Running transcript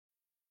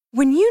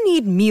When you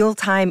need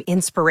mealtime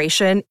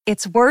inspiration,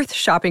 it's worth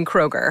shopping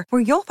Kroger,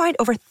 where you'll find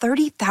over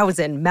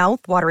 30,000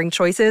 mouth-watering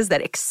choices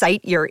that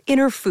excite your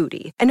inner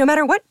foodie. And no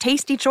matter what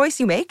tasty choice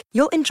you make,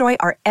 you'll enjoy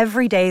our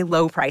everyday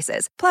low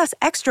prices, plus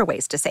extra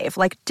ways to save,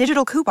 like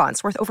digital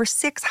coupons worth over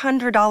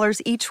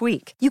 $600 each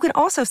week. You can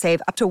also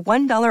save up to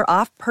 $1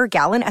 off per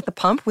gallon at the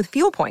pump with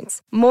fuel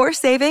points. More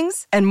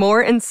savings and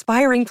more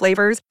inspiring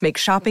flavors make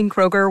shopping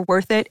Kroger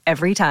worth it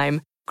every time.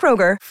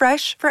 Kroger,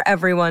 fresh for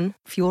everyone.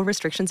 Fuel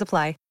restrictions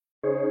apply.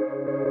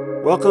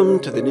 Welcome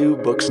to the New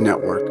Books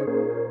Network.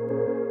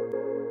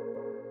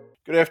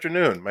 Good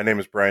afternoon. My name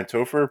is Brian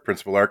Topher,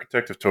 Principal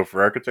Architect of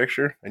Topher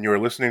Architecture, and you are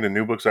listening to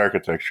New Books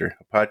Architecture,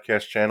 a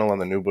podcast channel on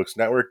the New Books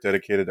Network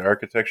dedicated to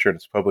architecture and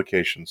its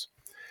publications.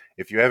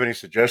 If you have any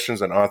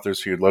suggestions on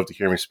authors who you'd love to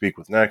hear me speak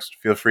with next,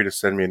 feel free to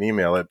send me an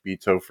email at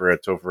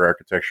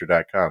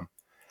btopher@topherarchitecture.com.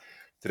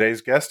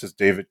 Today's guest is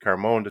David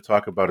Carmone to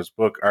talk about his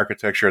book,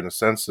 Architecture and the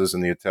Senses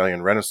in the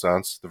Italian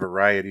Renaissance, The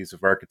Varieties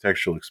of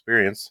Architectural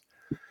Experience.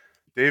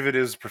 David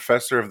is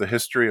professor of the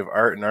history of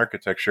art and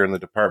architecture in the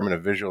Department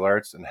of Visual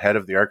Arts and head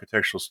of the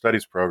Architectural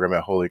Studies program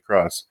at Holy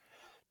Cross.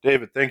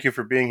 David, thank you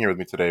for being here with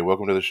me today.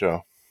 Welcome to the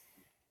show.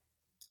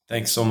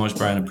 Thanks so much,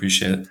 Brian.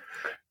 Appreciate it.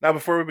 Now,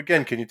 before we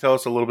begin, can you tell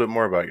us a little bit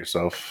more about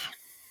yourself?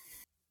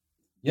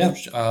 Yeah,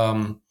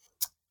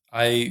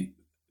 I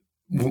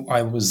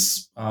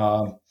was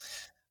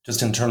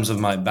just in terms of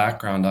my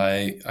background.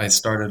 I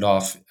started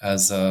off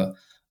as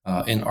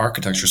in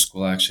architecture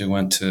school. I actually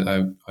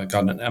I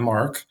got an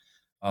MArch.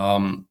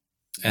 And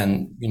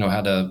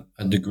had a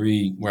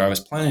degree where I was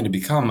planning to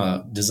become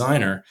a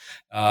designer.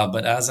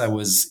 But as I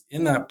was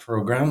in that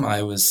program,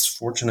 I was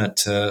fortunate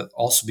to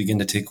also begin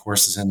to take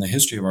courses in the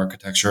history of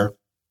architecture.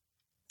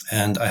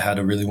 And I had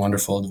a really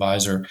wonderful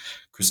advisor,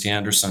 Christy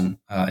Anderson,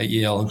 at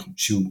Yale.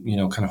 She,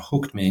 kind of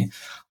hooked me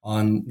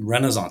on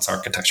Renaissance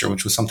architecture,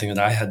 which was something that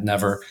I had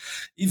never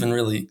even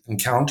really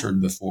encountered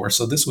before.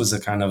 So this was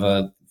a kind of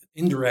a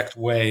indirect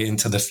way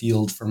into the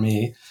field for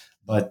me.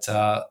 But,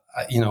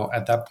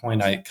 at that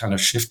point, I kind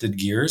of shifted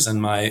gears, and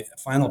my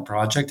final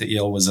project at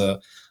Yale was an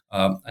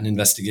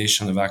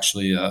investigation of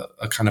actually a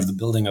kind of the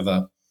building of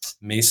a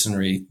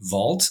masonry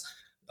vault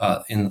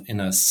in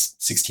a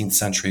 16th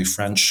century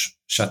French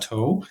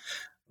chateau.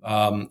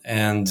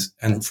 And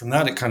from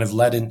that, it kind of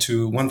led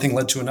into one thing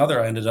led to another.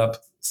 I ended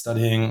up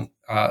studying,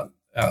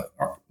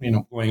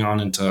 going on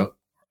into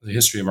the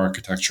history of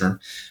architecture,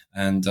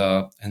 and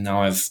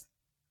now I've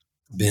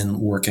been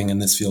working in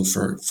this field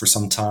for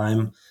some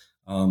time.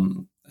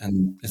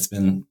 And it's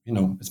been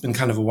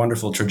kind of a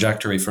wonderful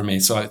trajectory for me.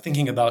 So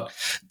thinking about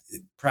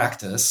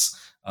practice,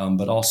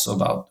 but also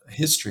about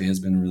history has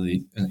been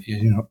really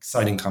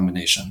exciting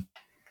combination.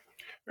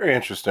 Very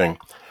interesting.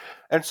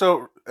 And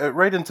so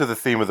right into the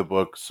theme of the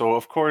book. So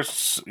of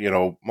course,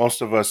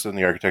 most of us in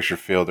the architecture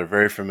field are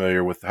very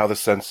familiar with how the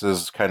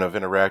senses kind of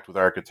interact with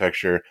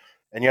architecture.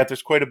 And yet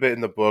there's quite a bit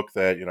in the book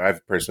that,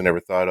 I've personally never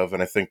thought of.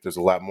 And I think there's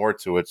a lot more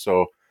to it.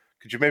 So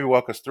could you maybe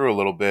walk us through a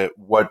little bit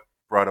what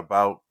brought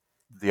about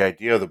the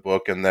idea of the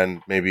book, and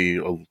then maybe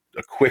a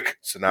quick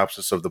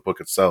synopsis of the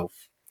book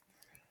itself?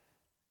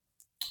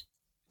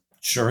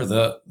 Sure.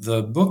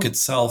 The book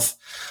itself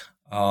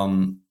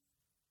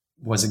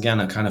was, again,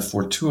 a kind of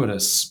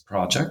fortuitous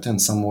project in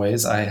some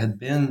ways.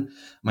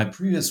 My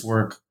previous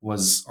work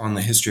was on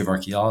the history of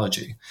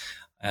archaeology.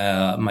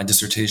 My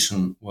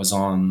dissertation was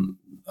on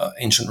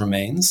ancient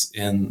remains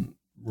in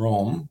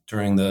Rome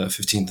during the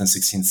 15th and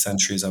 16th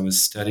centuries. I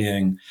was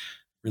studying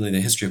really the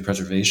history of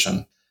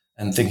preservation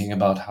and thinking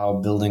about how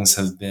buildings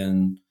have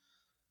been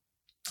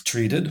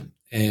treated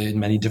in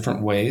many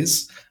different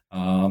ways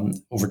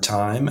over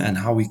time, and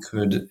how we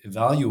could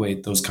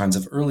evaluate those kinds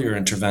of earlier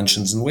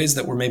interventions in ways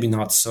that were maybe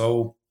not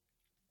so,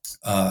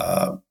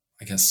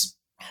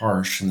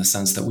 harsh, in the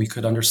sense that we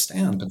could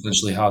understand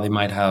potentially how they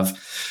might have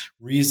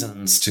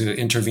reasons to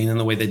intervene in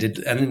the way they did.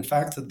 And in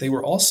fact, that they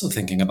were also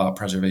thinking about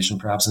preservation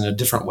perhaps in a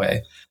different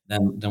way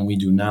than we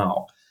do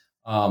now.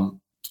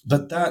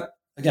 But that,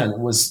 again, it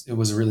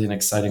was really an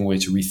exciting way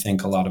to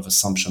rethink a lot of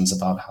assumptions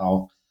about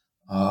how,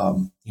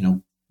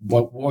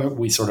 what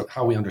we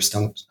how we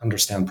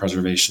understand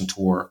preservation to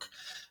work.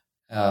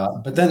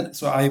 But then,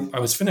 so I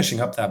was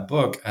finishing up that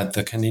book at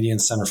the Canadian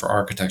Centre for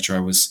Architecture. I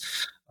was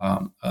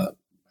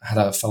had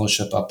a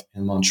fellowship up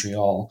in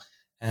Montreal,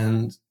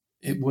 and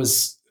it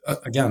was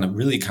again a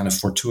really kind of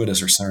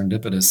fortuitous or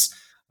serendipitous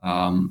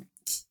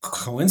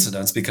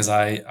coincidence, because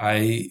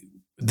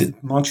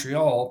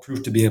Montreal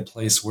proved to be a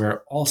place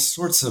where all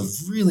sorts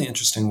of really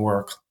interesting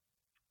work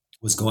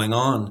was going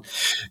on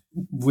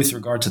with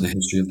regard to the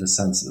history of the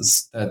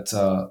senses. That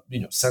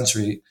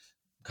sensory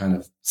kind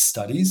of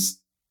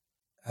studies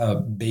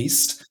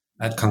based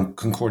at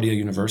Concordia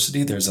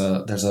University. There's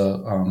a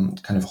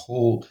kind of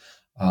whole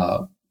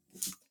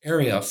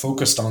area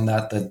focused on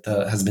that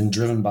has been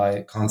driven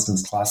by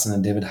Constance Klassen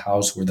and David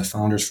House, who were the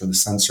founders for the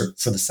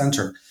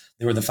center.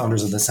 They were the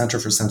founders of the Center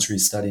for Sensory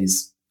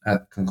Studies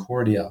at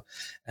Concordia.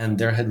 And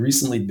there had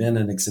recently been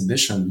an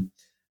exhibition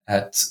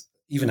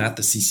even at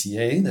the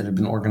CCA that had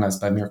been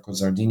organized by Mirko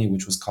Zardini,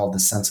 which was called The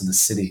Sense of the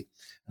City,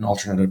 an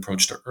alternate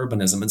approach to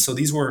urbanism. And so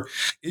these were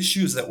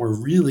issues that were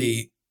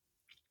really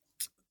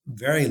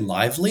very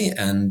lively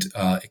and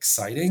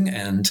exciting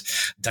and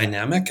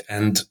dynamic,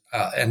 and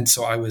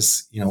so I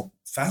was,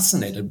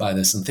 fascinated by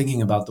this and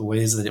thinking about the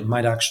ways that it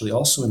might actually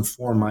also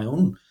inform my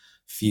own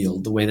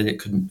field, the way that it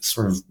could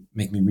sort of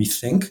make me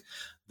rethink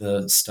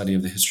the study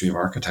of the history of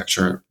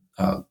architecture,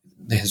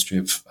 the history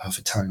of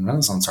Italian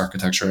Renaissance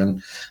architecture.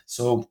 And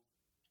so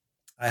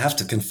I have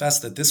to confess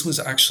that this was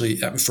actually,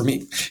 for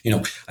me,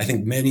 I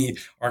think many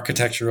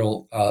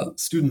architectural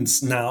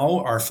students now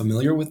are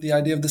familiar with the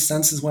idea of the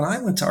senses. When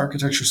I went to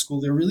architecture school,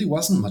 there really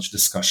wasn't much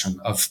discussion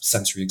of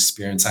sensory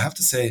experience. I have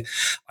to say,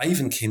 I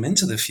even came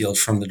into the field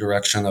from the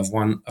direction of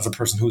a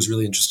person who was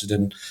really interested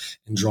in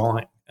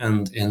drawing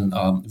and in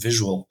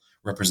visual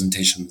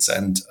representations.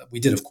 And we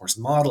did, of course,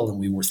 model, and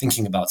we were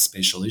thinking about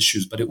spatial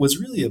issues, but it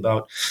was really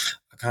about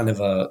a kind of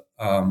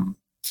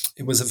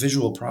it was a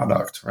visual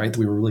product, right?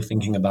 We were really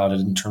thinking about it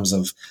in terms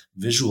of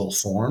visual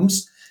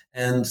forms.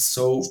 And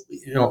so,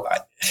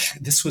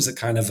 this was a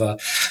kind of a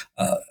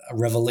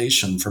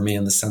revelation for me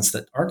in the sense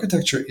that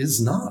architecture is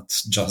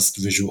not just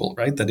visual,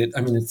 right? That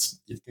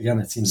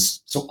it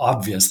seems so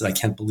obvious that I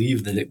can't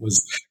believe that it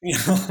was,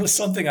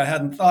 something I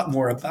hadn't thought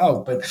more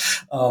about. But,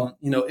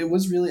 it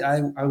was really,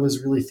 I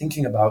was really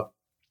thinking about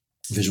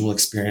visual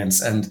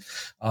experience. And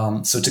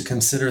so to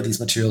consider these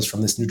materials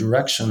from this new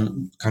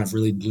direction kind of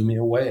really blew me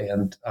away.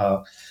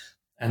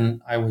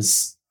 And I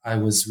was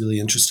really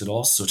interested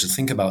also to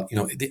think about,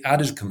 the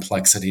added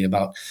complexity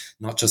about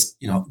not just,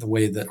 the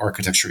way that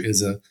architecture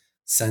is a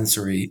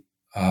sensory,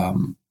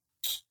 that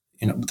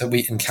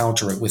we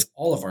encounter it with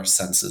all of our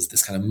senses,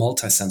 this kind of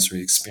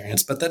multisensory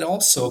experience, but that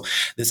also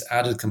this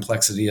added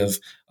complexity of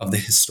the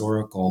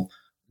historical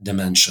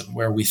dimension,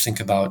 where we think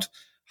about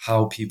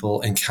how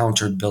people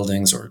encountered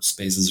buildings or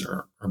spaces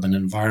or urban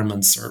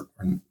environments or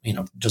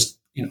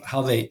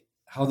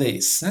how they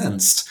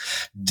sensed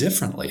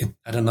differently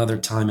at another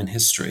time in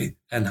history,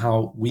 and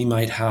how we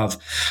might have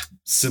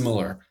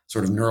similar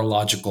sort of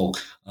neurological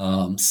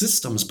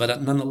systems,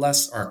 but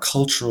nonetheless our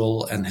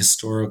cultural and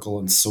historical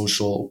and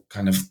social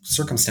kind of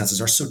circumstances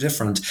are so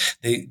different.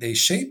 They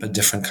shape a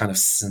different kind of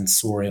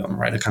sensorium,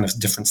 right? A kind of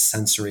different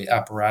sensory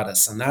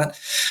apparatus. And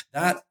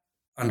that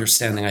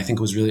understanding, I think,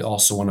 was really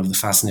also one of the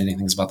fascinating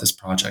things about this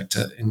project,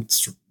 in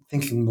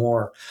thinking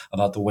more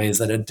about the ways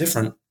that a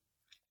different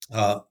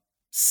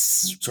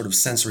sort of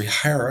sensory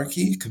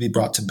hierarchy could be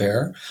brought to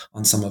bear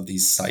on some of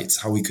these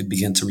sites, how we could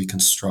begin to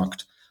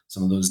reconstruct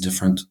some of those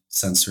different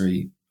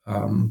sensory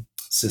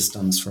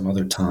systems from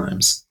other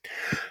times.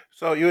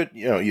 So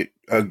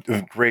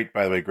great,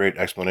 by the way, great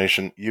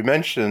explanation. You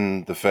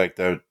mentioned the fact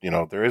that,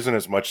 there isn't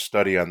as much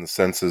study on the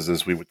senses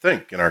as we would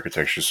think in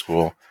architecture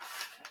school.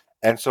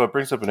 And so it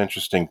brings up an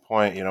interesting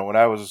point. When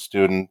I was a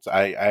student,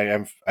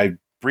 I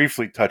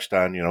briefly touched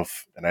on,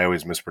 and I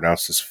always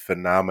mispronounce this,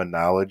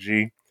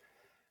 phenomenology.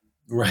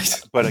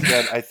 Right. But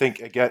again, I think,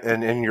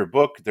 and in your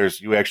book,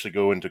 you actually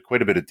go into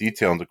quite a bit of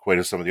detail into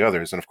quite some of the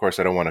others. And of course,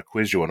 I don't want to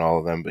quiz you on all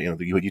of them, but,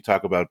 you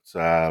talk about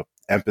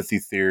empathy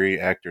theory,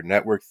 actor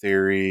network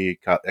theory,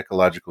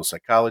 ecological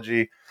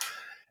psychology.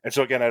 And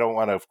so again, I don't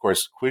want to, of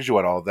course, quiz you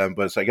on all of them,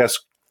 but I guess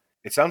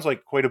it sounds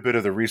like quite a bit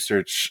of the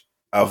research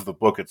of the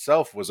book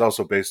itself was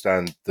also based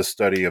on the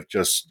study of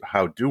just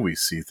how do we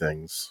see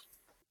things.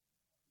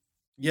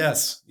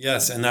 Yes.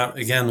 And that,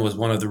 again, was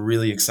one of the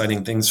really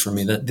exciting things for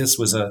me, that this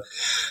was a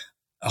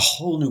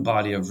whole new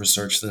body of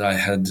research that I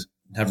had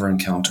never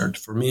encountered.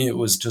 For me, it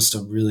was just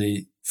a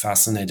really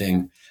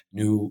fascinating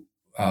new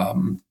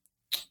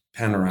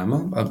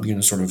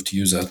panorama, sort of, to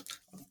use a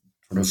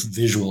sort of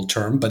visual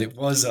term, but it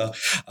was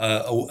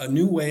a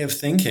new way of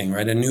thinking,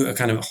 right? A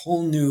kind of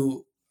whole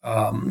new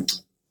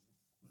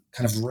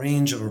kind of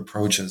range of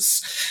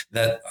approaches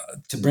that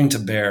to bring to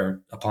bear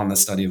upon the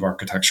study of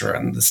architecture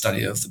and the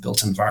study of the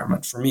built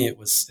environment. For me, it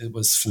was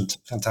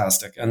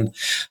fantastic. And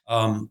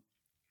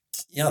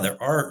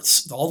there are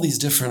all these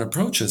different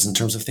approaches in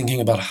terms of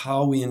thinking about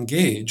how we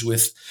engage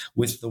with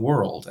the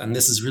world. And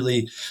this is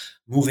really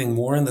moving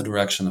more in the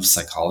direction of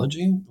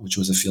psychology, which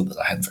was a field that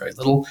I had very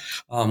little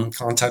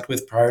contact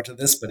with prior to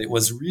this, but it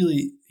was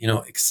really,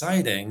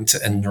 exciting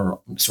and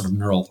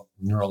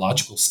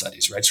neurological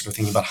studies, right? Sort of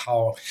thinking about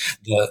how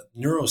the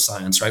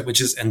neuroscience, right,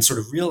 and sort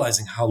of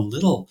realizing how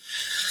little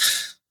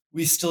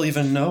we still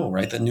even know,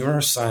 right? The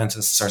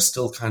neuroscientists are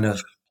still kind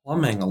of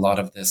plumbing a lot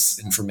of this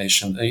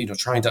information,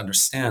 trying to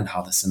understand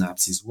how the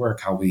synapses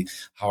work, how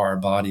our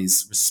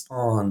bodies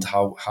respond,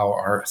 how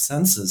our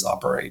senses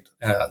operate.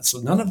 So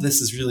none of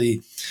this is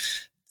really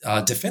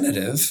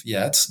definitive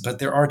yet, but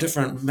there are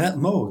different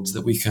modes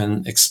that we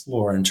can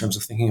explore in terms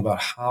of thinking about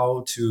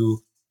how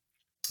to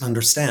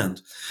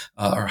understand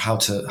or how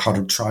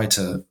to try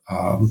to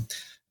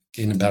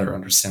gain a better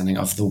understanding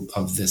of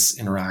this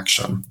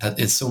interaction that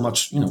is so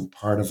much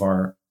part of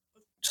our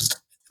just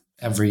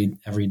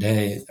every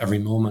day, every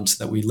moment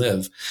that we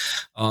live.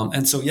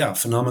 And so,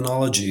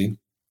 phenomenology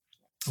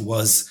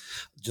was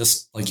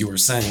just like you were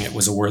saying, it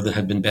was a word that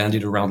had been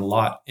bandied around a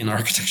lot in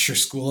architecture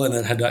school, and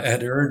it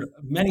had heard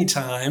many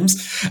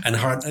times, and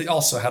I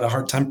also had a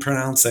hard time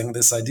pronouncing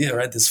this idea,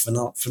 right? This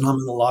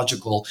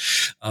phenomenological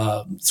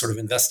sort of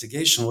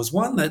investigation was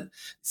one that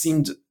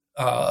seemed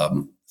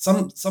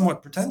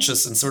somewhat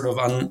pretentious and sort of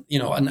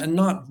and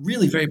not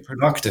really very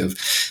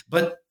productive.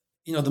 But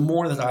the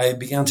more that I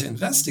began to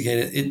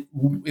investigate it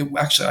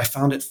actually, I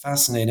found it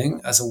fascinating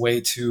as a way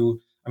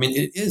to. I mean,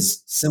 it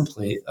is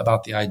simply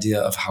about the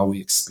idea of how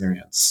we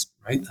experience,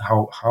 right?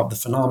 How the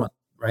phenomenon,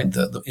 right,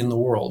 the in the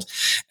world,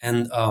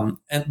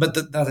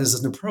 but that is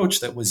an approach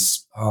that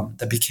was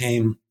that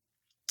became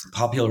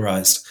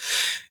popularized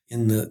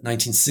in the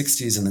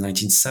 1960s and the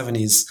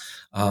 1970s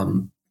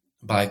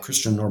by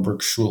Christian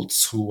Norberg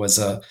Schultz, who was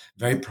a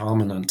very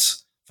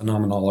prominent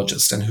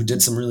phenomenologist and who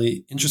did some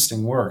really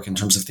interesting work in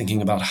terms of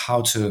thinking about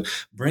how to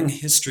bring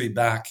history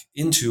back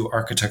into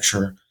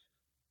architecture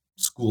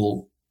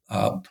school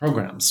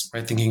programs,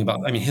 right? Thinking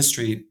about,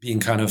 history being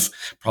kind of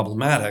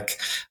problematic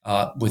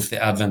with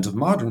the advent of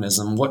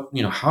modernism.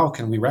 How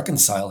can we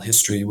reconcile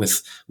history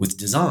with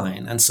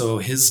design? And so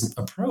his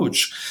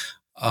approach,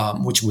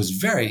 which was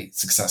very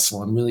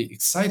successful and really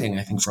exciting,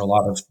 I think, for a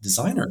lot of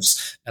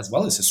designers as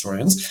well as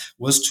historians,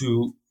 was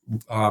to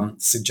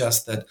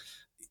suggest that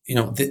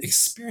the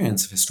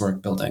experience of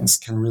historic buildings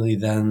can really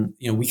then,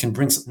 we can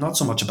bring not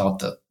so much about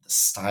the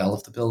style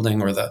of the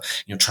building or the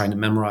trying to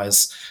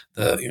memorize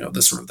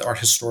the sort of the art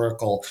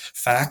historical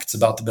facts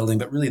about the building,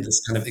 but really this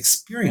kind of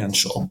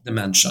experiential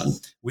dimension,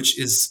 which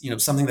is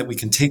something that we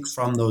can take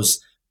from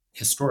those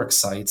historic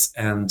sites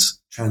and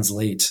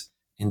translate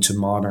into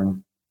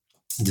modern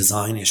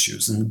design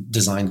issues and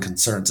design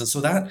concerns. And so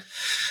that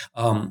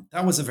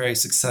was a very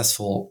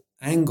successful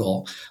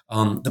angle.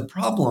 The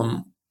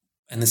problem,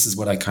 and this is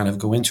what I kind of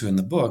go into in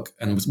the book,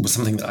 and was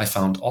something that I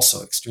found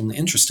also extremely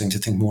interesting to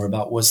think more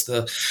about, was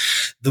the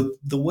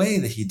way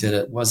that he did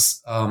it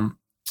was there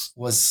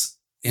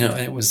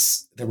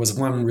was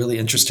one really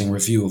interesting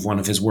review of one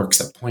of his works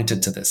that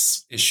pointed to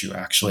this issue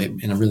actually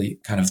in a really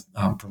kind of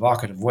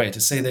provocative way, to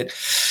say that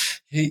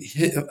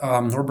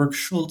Norberg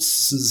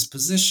Schultz's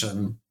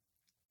position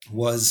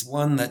was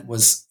one that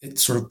it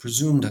sort of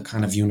presumed a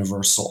kind of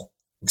universal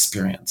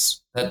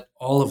experience that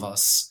all of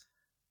us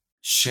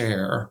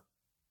share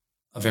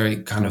a very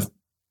kind of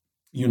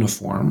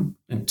uniform,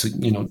 and to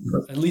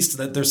at least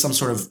that there's some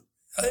sort of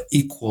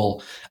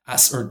equal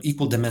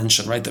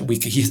dimension, right? That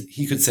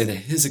he could say that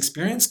his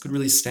experience could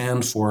really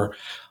stand for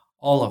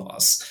all of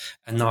us,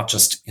 and not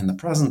just in the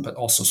present, but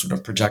also sort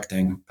of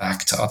projecting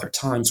back to other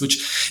times.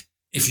 Which,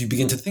 if you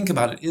begin to think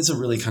about it, is a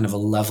really kind of a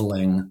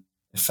leveling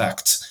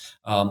effect,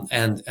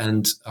 and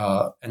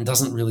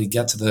doesn't really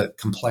get to the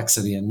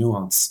complexity and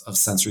nuance of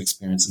sensory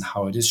experience and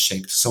how it is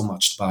shaped so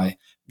much by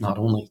not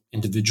only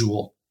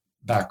individual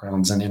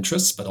backgrounds and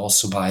interests, but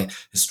also by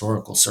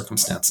historical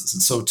circumstances.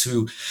 And so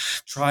to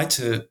try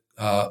to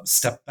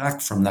step back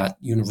from that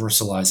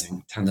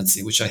universalizing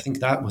tendency, which I think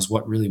that was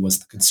what really was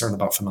the concern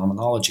about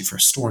phenomenology for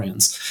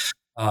historians,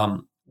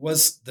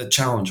 was the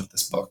challenge of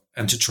this book,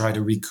 and to try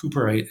to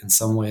recuperate in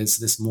some ways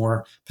this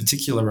more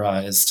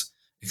particularized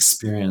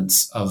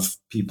experience of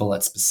people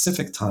at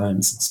specific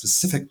times and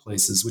specific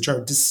places, which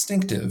are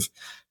distinctive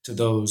to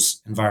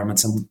those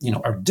environments and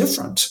are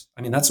different.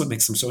 I mean, that's what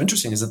makes them so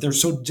interesting, is that they're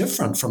so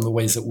different from the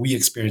ways that we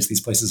experience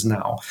these places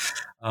now.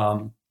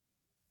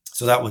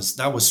 So that was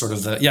sort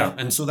of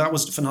and so that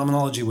was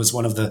phenomenology was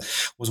one of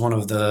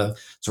the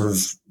sort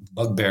of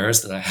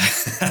bugbears that I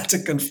had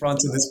to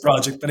confront in this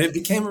project. But it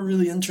became a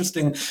really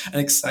interesting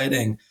and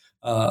exciting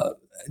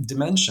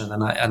dimension,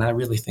 and I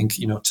really think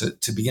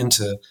to begin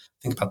to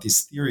think about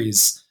these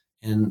theories.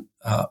 And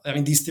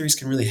these theories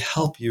can really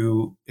help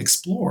you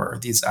explore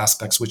these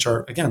aspects, which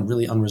are, again,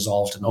 really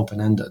unresolved and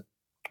open-ended.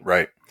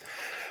 Right.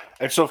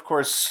 And so, of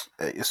course,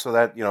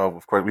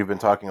 we've been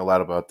talking a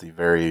lot about the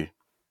very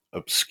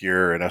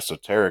obscure and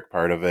esoteric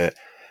part of it.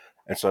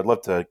 And so I'd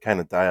love to kind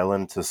of dial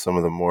into some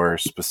of the more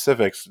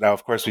specifics. Now,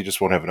 of course, we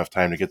just won't have enough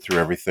time to get through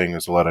everything.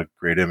 There's a lot of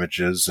great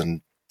images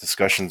and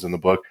discussions in the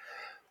book.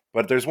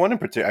 But there's one in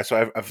particular.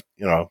 So I've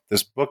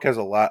this book has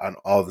a lot on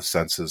all the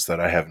senses that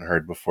I haven't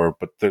heard before.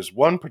 But there's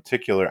one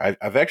particular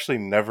I've actually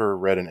never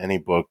read in any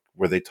book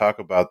where they talk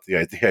about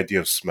the idea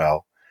of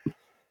smell.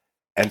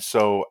 And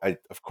so,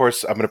 of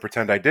course, I'm going to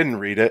pretend I didn't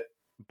read it.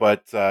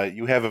 But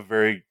you have a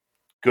very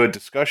good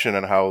discussion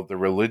on how the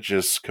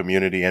religious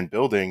community and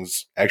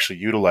buildings actually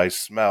utilize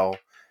smell,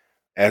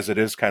 as it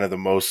is kind of the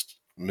most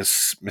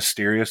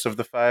mysterious of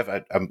the five.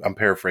 I'm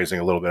paraphrasing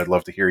a little bit. I'd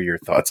love to hear your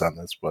thoughts on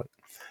this, but.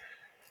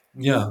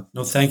 Yeah,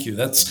 no, thank you.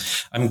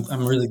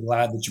 I'm really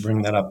glad that you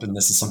bring that up. And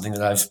this is something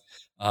that I've,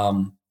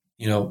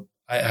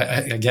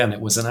 again,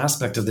 it was an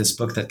aspect of this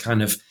book that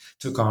kind of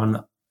took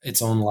on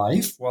its own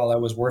life while I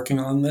was working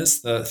on this,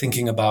 the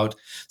thinking about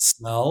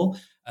smell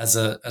as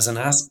an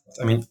aspect.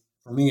 I mean,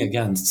 for me,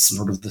 again,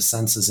 sort of the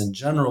senses in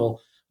general,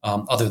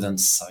 other than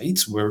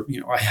sight, where,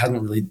 I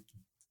hadn't really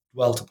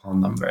dwelt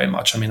upon them very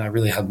much. I mean, I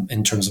really hadn't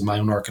in terms of my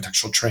own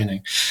architectural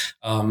training.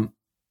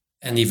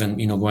 and even,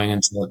 going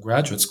into the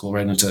graduate school,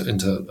 right into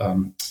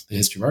the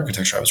history of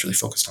architecture, I was really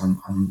focused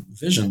on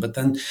vision. But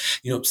then,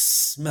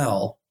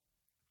 smell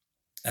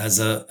as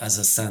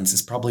a sense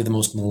is probably the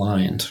most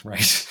maligned,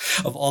 right,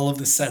 of all of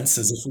the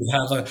senses. If we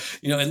have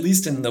at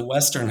least in the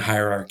Western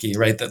hierarchy,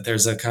 right, that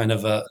there's a kind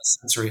of a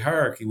sensory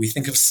hierarchy, we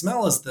think of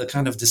smell as the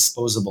kind of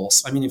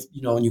disposables. I mean, if,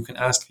 and you can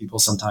ask people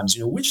sometimes,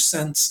 which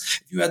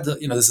sense, if you had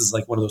this is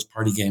like one of those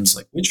party games,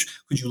 like which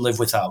could you live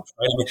without,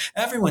 right? I mean,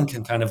 everyone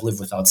can kind of live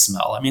without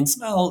smell. I mean,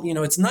 smell,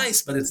 it's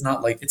nice, but it's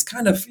not like, it's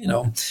kind of,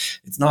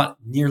 it's not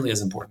nearly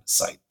as important as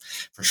sight,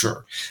 for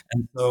sure.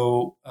 And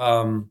so,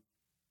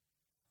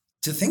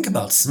 to think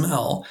about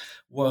smell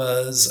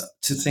was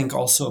to think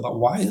also about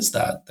why is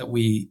that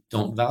we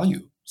don't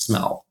value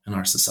smell in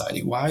our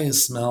society? Why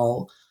is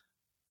smell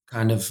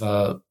kind of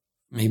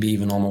maybe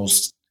even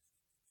almost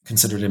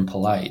considered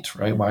impolite,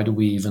 right? Why do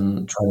we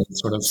even try to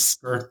sort of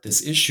skirt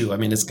this issue? I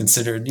mean, it's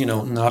considered,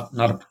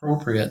 not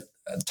appropriate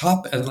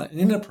an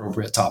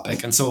inappropriate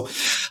topic. And so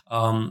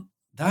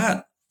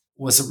that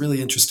was a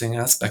really interesting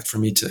aspect for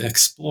me to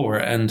explore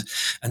and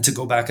to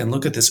go back and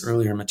look at this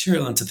earlier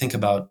material and to think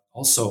about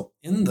also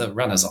in the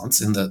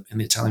Renaissance, in the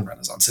Italian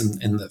Renaissance,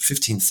 in the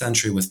 15th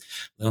century with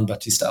Leon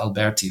Battista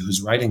Alberti,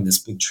 who's writing this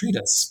big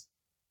treatise,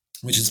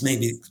 which is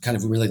maybe kind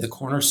of really the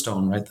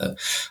cornerstone, right? The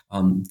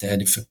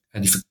De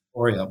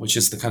Edificatoria, which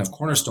is the kind of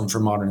cornerstone for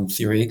modern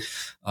theory,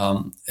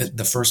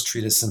 the first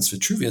treatise since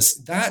Vitruvius.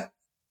 That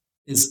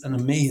is an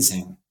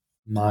amazing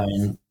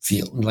mine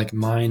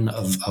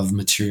of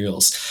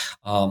materials,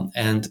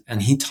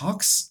 and he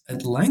talks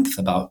at length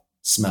about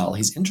smell.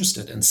 He's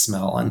interested in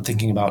smell and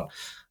thinking about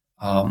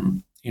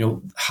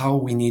how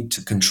we need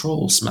to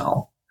control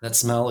smell. That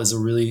smell is a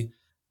really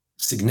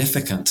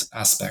significant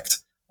aspect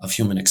of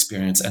human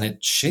experience, and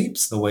it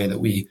shapes the way that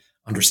we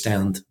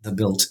understand the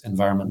built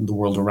environment and the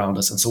world around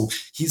us. And so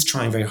he's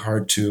trying very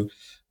hard to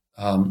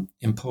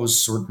impose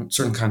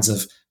certain kinds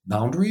of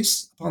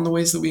boundaries upon the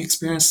ways that we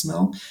experience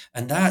smell.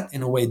 And that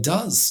in a way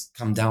does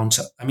come down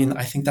to,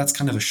 I think that's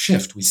kind of a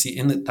shift we see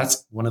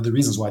that's one of the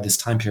reasons why this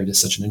time period is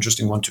such an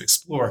interesting one to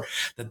explore,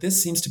 that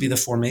this seems to be the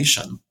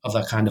formation of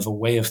that kind of a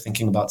way of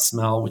thinking about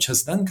smell, which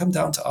has then come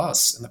down to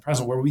us in the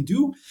present, where we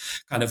do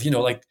kind of,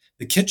 like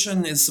the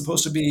kitchen is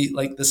supposed to be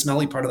like the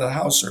smelly part of the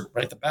house, or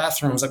right, the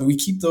bathrooms. We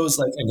keep those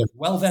like, and they're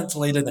well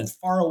ventilated and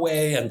far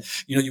away. And,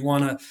 you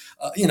want to,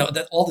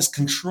 that all this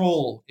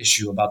control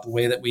issue about the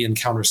way that we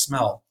encounter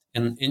smell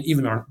in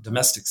even our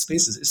domestic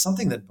spaces is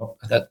something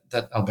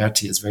that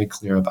Alberti is very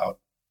clear about.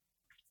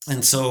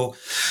 And so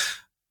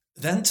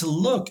then to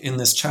look in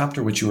this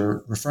chapter, which you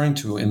were referring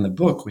to in the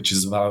book, which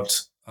is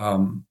about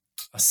a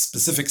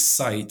specific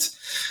site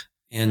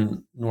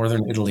in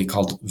northern Italy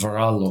called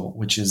Varallo,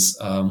 which is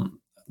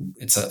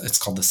it's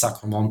called the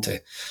Sacro Monte,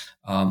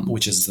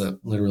 which is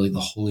literally the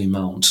holy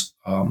mount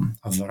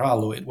of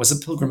Varallo. It was a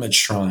pilgrimage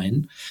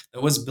shrine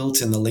that was built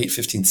in the late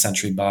 15th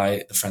century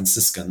by the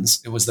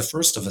Franciscans. It was the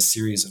first of a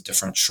series of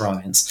different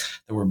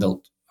shrines that were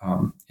built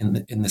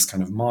in this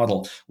kind of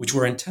model, which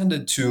were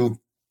intended to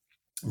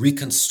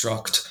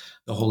reconstruct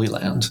the Holy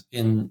Land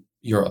in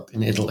Europe,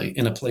 in Italy,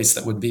 in a place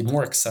that would be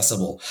more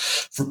accessible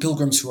for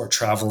pilgrims who are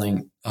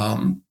traveling,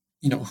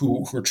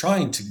 who are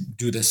trying to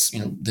do this,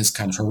 this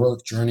kind of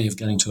heroic journey of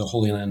getting to the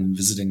Holy Land and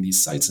visiting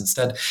these sites.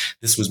 Instead,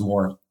 this was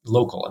more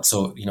local. And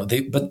so,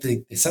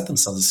 they set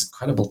themselves this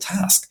incredible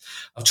task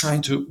of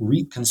trying to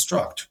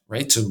reconstruct,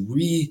 right,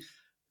 to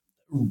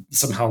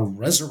somehow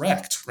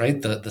resurrect,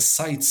 right, the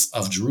sites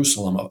of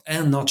Jerusalem,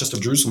 and not just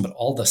of Jerusalem, but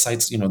all the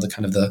sites, the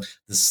kind of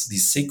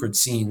these sacred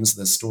scenes,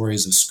 the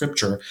stories of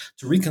Scripture,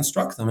 to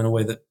reconstruct them in a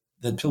way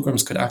that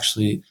pilgrims could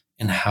actually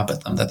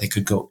inhabit them, that they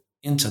could go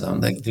into them,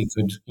 that they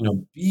could,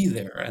 be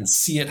there and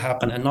see it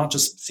happen, and not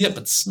just see it,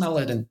 but smell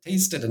it and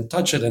taste it and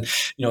touch it. And,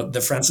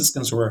 the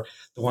Franciscans were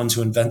the ones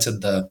who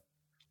invented the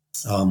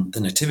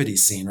nativity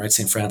scene, right?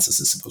 St. Francis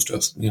is supposed to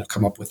have,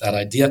 come up with that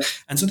idea.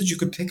 And so that you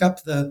could pick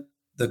up the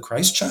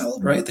Christ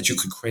child, right? That you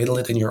could cradle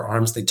it in your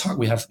arms.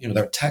 We have,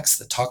 there are texts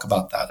that talk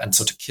about that. And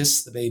so to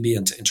kiss the baby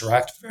and to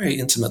interact very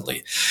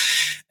intimately.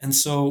 And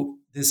so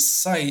this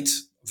site,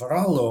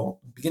 Varallo,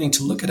 beginning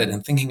to look at it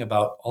and thinking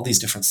about all these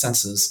different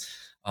senses,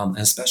 and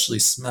especially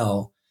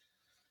smell,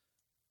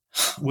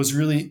 was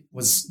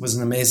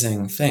an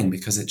amazing thing,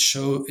 because it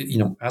showed,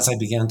 as I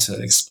began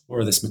to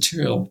explore this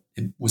material,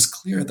 it was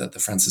clear that the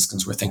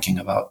Franciscans were thinking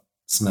about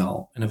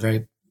smell in a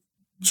very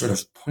sort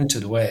of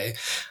pointed way.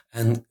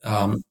 And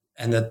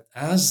that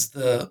as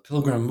the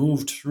pilgrim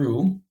moved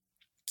through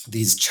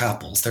these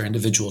chapels, they're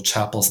individual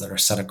chapels that are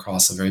set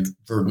across a very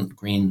verdant,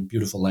 green,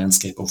 beautiful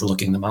landscape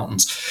overlooking the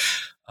mountains,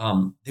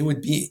 they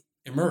would be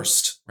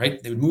immersed,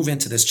 right? They would move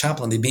into this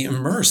chapel and they'd be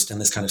immersed in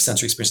this kind of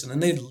sensory experience. And then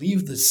they'd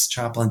leave this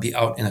chapel and be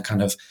out in a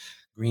kind of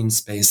green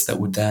space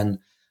that would then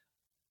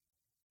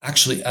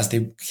actually, as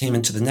they came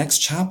into the next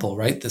chapel,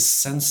 right, the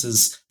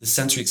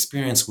sensory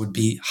experience would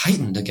be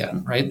heightened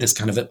again, right? This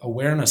kind of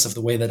awareness of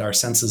the way that our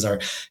senses are,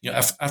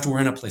 after we're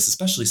in a place,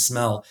 especially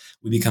smell,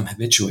 we become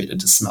habituated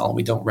to smell.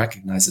 We don't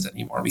recognize it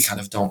anymore. We kind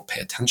of don't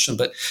pay attention,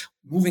 but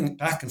moving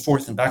back and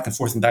forth and back and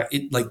forth and back,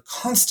 it like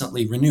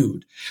constantly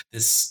renewed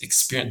this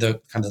experience, the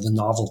kind of the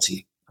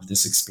novelty of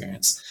this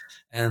experience.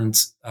 And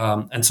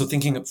so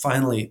thinking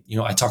finally,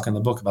 I talk in the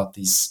book about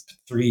these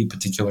 3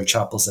 particular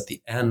chapels at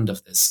the end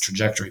of this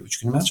trajectory,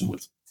 which you can imagine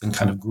would have been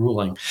kind of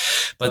grueling.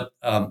 But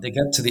they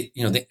get to the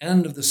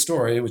end of the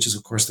story, which is,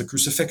 of course, the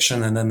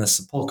crucifixion and then the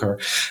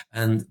sepulcher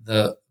and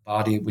the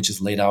body, which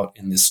is laid out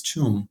in this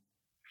tomb.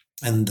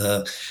 And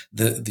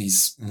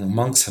these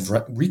monks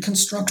have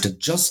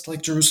reconstructed, just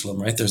like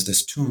Jerusalem, right? There's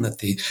this tomb that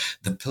the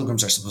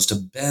pilgrims are supposed to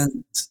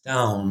bend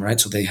down, right?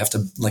 So they have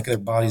to, like, their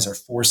bodies are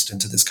forced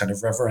into this kind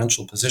of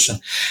reverential position,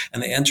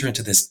 and they enter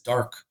into this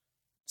dark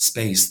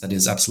space that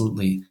is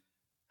absolutely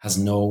has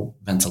no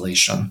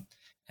ventilation.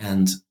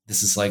 And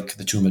this is like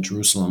the tomb at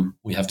Jerusalem.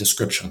 We have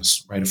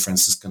descriptions, right, of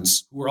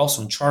Franciscans who were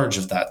also in charge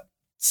of that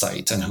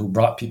site and who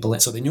brought people in.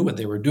 So they knew what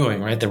they were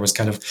doing, right? There was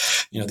kind of,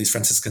 these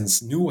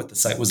Franciscans knew what the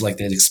site was like.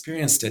 They had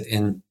experienced it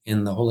in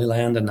the Holy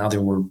Land, and now they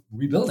were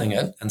rebuilding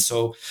it. And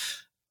so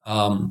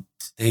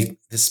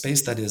this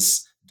space that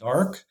is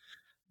dark,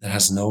 that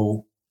has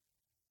no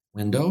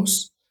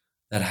windows,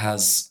 that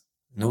has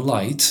no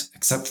light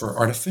except for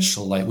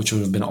artificial light, which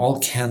would have been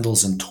all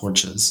candles and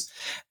torches.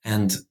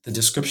 And the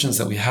descriptions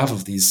that we have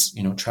of these,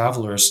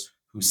 travelers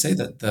who say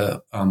that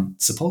the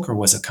sepulcher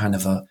was a kind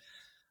of a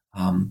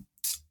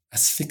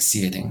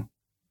asphyxiating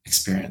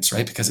experience,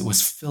 right? Because it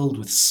was filled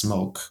with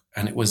smoke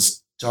and it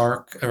was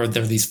dark, or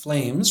there are these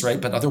flames, right?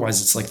 But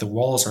otherwise it's like the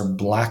walls are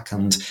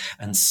blackened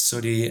and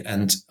sooty,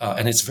 and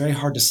it's very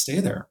hard to stay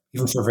there,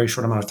 even for a very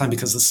short amount of time,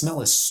 because the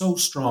smell is so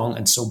strong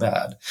and so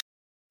bad.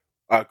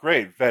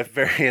 Great.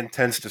 Very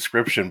intense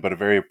description, but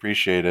very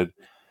appreciated.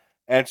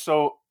 And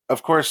so,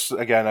 of course,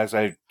 again, as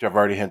I've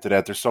already hinted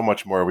at, there's so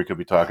much more we could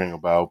be talking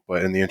about,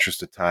 but in the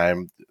interest of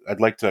time, I'd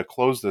like to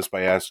close this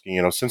by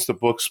asking, since the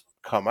book's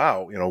come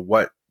out,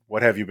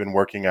 what have you been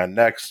working on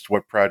next?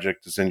 What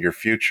project is in your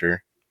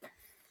future?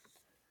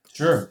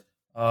 Sure.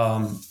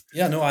 I'm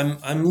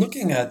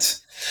looking at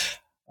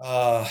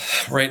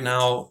right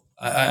now.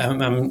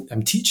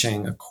 I'm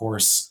teaching a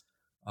course.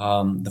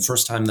 The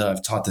first time that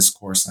I've taught this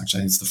course,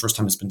 actually, it's the first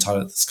time it's been taught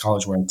at this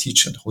college where I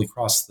teach at Holy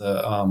Cross.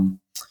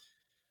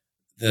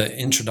 The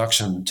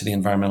introduction to the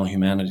environmental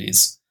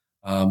humanities,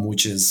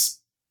 which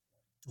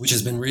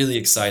has been really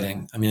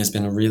exciting. I mean, it's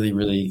been really,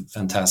 really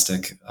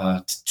fantastic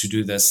to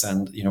do this.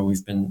 And,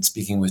 we've been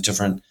speaking with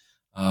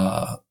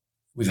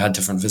we've had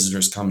different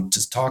visitors come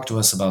to talk to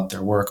us about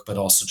their work, but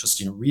also just,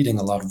 reading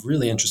a lot of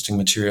really interesting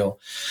material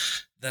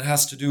that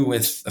has to do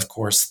with, of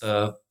course,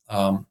 the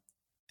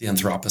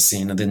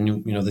Anthropocene and the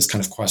new, this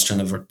kind of question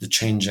of the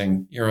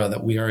changing era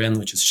that we are in,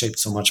 which is shaped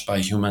so much by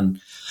human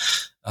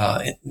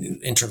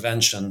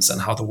interventions,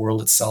 and how the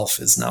world itself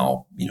is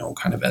now,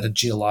 kind of at a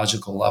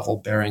geological level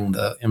bearing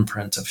the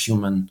imprint of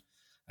human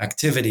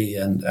activity,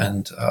 and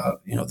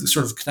the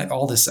sort of connect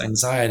all this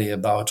anxiety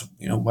about,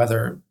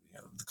 whether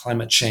the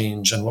climate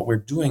change and what we're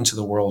doing to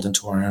the world and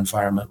to our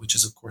environment, which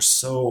is of course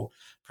so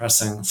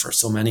pressing for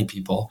so many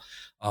people.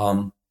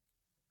 And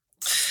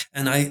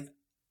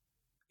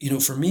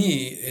for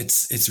me,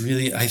 it's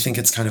really, I think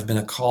it's kind of been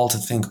a call to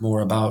think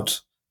more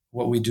about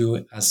what we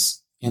do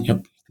as,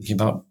 thinking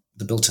about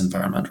the built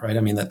environment, right?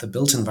 I mean, that the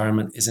built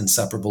environment is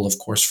inseparable, of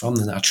course, from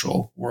the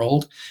natural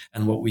world,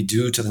 and what we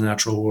do to the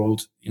natural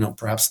world,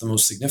 perhaps the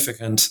most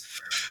significant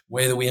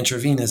way that we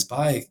intervene is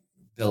by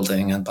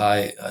building and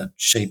by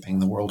shaping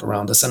the world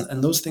around us.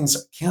 And those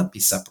things can't be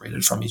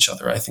separated from each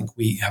other. I think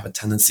we have a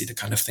tendency to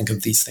kind of think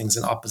of these things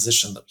in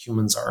opposition, that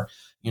humans are,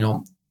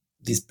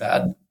 these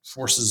bad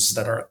forces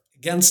that are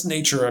against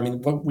nature. I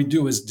mean, what we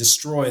do is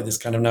destroy this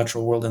kind of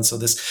natural world. And so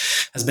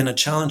this has been a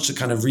challenge to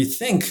kind of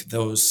rethink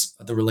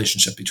the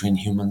relationship between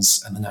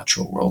humans and the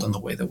natural world, and the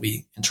way that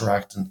we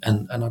interact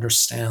and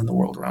understand the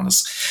world around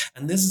us.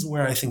 And this is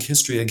where I think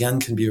history, again,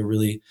 can be a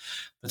really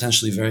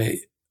potentially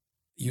very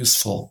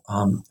useful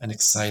and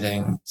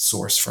exciting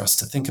source for us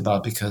to think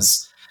about,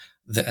 because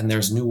and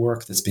there's new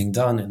work that's being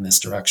done in this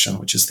direction,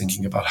 which is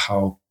thinking about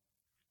how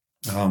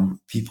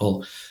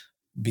people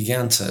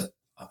began to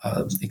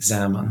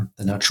examine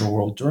the natural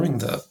world during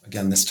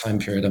this time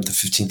period of the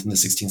 15th and the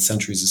 16th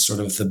centuries is sort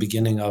of the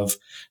beginning of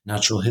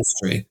natural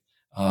history,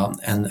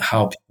 and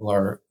how people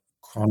are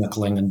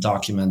chronicling and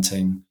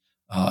documenting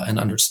and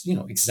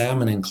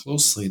examining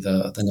closely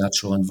the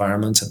natural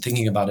environment, and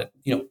thinking about it,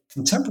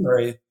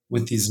 contemporary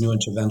with these new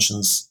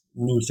interventions,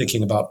 new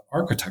thinking about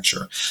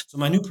architecture. So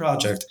my new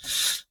project,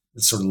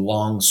 it's sort of a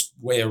long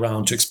way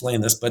around to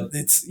explain this, but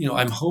it's,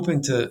 I'm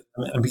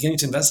beginning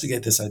to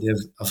investigate this idea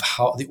of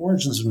how the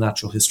origins of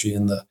natural history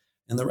in the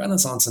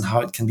Renaissance, and how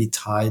it can be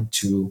tied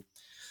to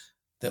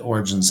the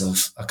origins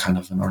of a kind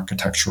of an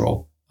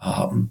architectural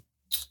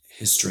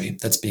history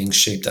that's being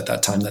shaped at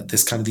that time, that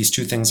these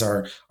two things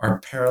are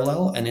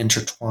parallel and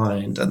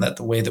intertwined, and that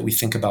the way that we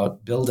think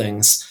about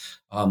buildings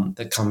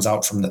that comes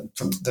out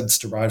that's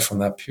derived from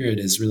that period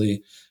is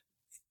really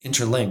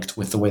interlinked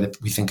with the way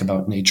that we think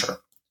about nature.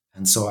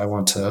 And so I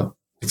want to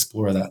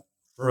explore that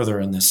further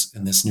in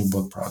this new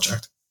book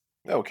project.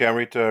 Oh, can't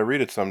wait to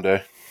read it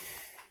someday.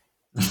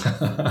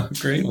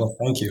 Great. Well,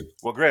 thank you.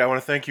 Well, great. I want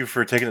to thank you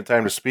for taking the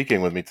time to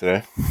speaking with me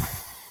today.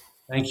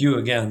 Thank you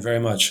again very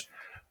much.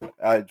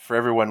 For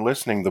everyone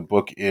listening, the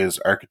book is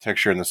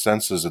Architecture and the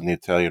Senses in the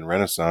Italian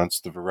Renaissance,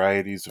 the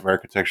Varieties of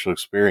Architectural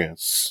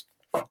Experience.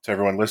 To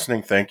everyone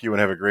listening, thank you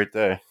and have a great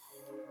day.